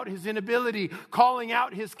 calling out his inability, calling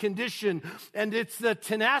out his condition. And it's the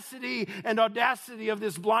tenacity and audacity of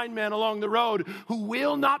this blind man along the road who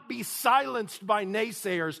will not be silenced by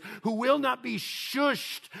naysayers, who will not be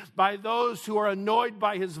shushed by those who are annoyed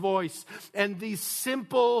by his voice. And these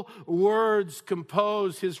simple words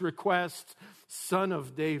compose his request: Son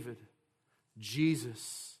of David,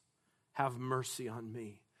 Jesus, have mercy on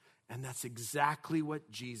me. And that's exactly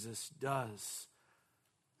what Jesus does.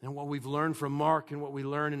 And what we've learned from Mark and what we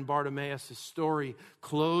learn in Bartimaeus' story,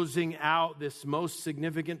 closing out this most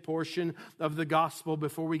significant portion of the gospel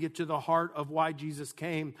before we get to the heart of why Jesus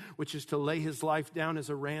came, which is to lay his life down as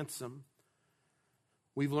a ransom.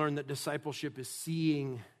 We've learned that discipleship is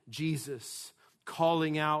seeing Jesus,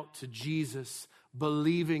 calling out to Jesus,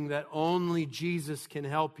 believing that only Jesus can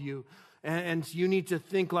help you. And you need to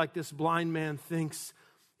think like this blind man thinks: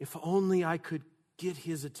 if only I could get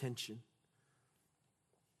his attention.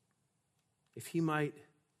 If he might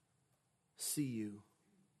see you,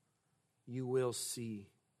 you will see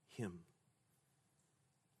him.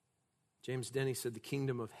 James Denney said the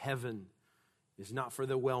kingdom of heaven is not for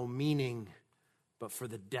the well-meaning, but for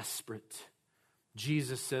the desperate.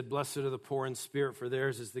 Jesus said, blessed are the poor in spirit, for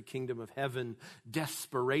theirs is the kingdom of heaven.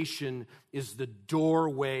 Desperation is the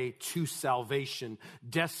doorway to salvation.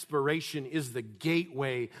 Desperation is the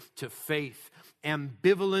gateway to faith.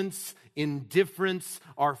 Ambivalence, indifference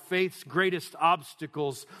are faith's greatest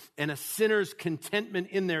obstacles, and a sinner's contentment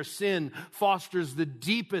in their sin fosters the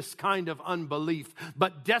deepest kind of unbelief.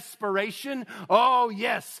 But desperation, oh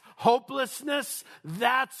yes, hopelessness,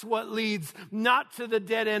 that's what leads not to the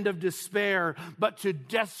dead end of despair, but to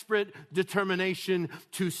desperate determination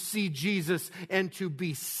to see Jesus and to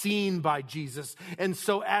be seen by Jesus. And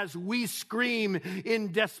so as we scream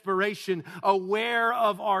in desperation, aware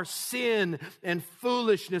of our sin and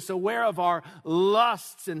foolishness, aware of our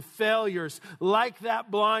lusts and failures, like that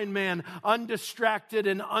blind man, undistracted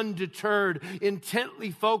and undeterred, intently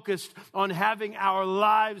focused on having our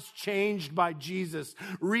lives changed by Jesus,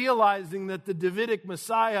 realizing that the Davidic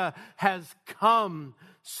Messiah has come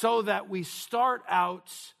so that we start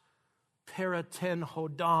out paraten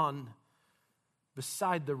hodon,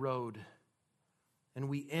 beside the road, and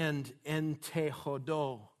we end ente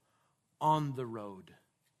hodo, on the road.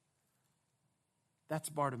 That's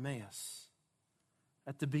Bartimaeus.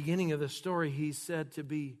 At the beginning of the story, he's said to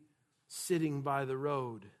be sitting by the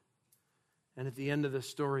road. And at the end of the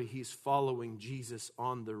story, he's following Jesus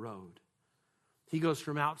on the road. He goes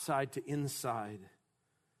from outside to inside.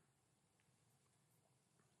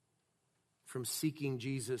 From seeking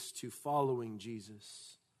Jesus to following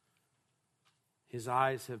Jesus. His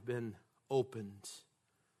eyes have been opened.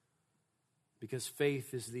 Because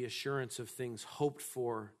faith is the assurance of things hoped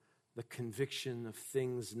for, the conviction of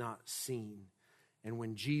things not seen. And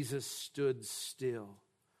when Jesus stood still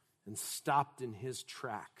and stopped in his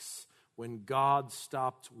tracks, when God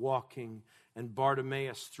stopped walking and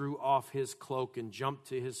Bartimaeus threw off his cloak and jumped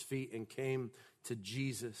to his feet and came to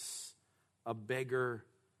Jesus, a beggar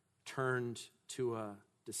turned to a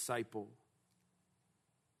disciple.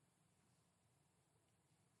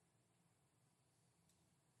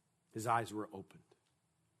 His eyes were opened.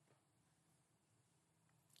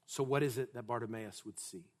 So what is it that Bartimaeus would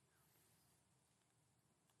see?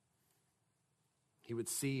 He would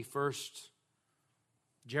see first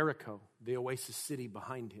Jericho, the oasis city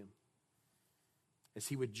behind him, as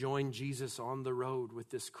he would join Jesus on the road with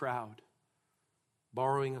this crowd,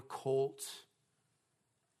 borrowing a colt,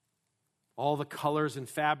 all the colors and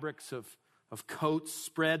fabrics of coats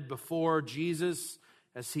spread before Jesus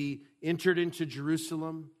as he entered into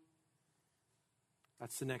Jerusalem.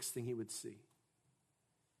 That's the next thing he would see.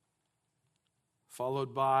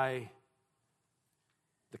 Followed by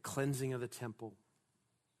the cleansing of the temple.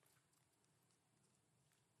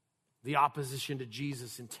 The opposition to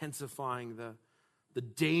Jesus intensifying, the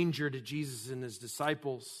danger to Jesus and his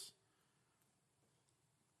disciples.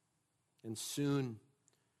 And soon,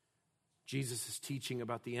 Jesus is teaching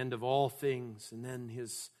about the end of all things, and then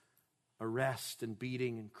his arrest and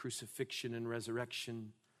beating and crucifixion and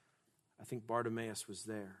resurrection. I think Bartimaeus was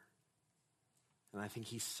there, and I think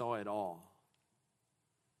he saw it all.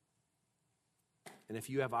 And if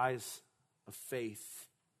you have eyes of faith,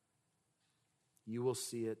 you will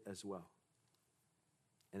see it as well.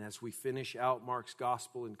 And as we finish out Mark's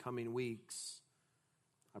gospel in coming weeks,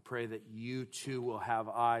 I pray that you too will have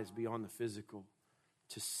eyes beyond the physical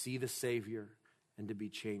to see the Savior and to be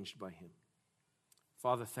changed by him.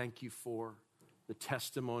 Father, thank you for the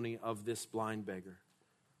testimony of this blind beggar.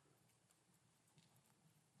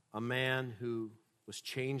 A man who was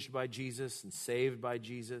changed by Jesus and saved by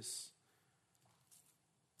Jesus.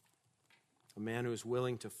 A man who is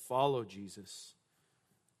willing to follow Jesus,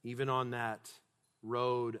 even on that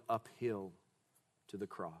road uphill to the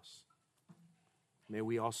cross. May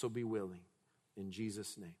we also be willing. In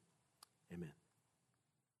Jesus' name, amen.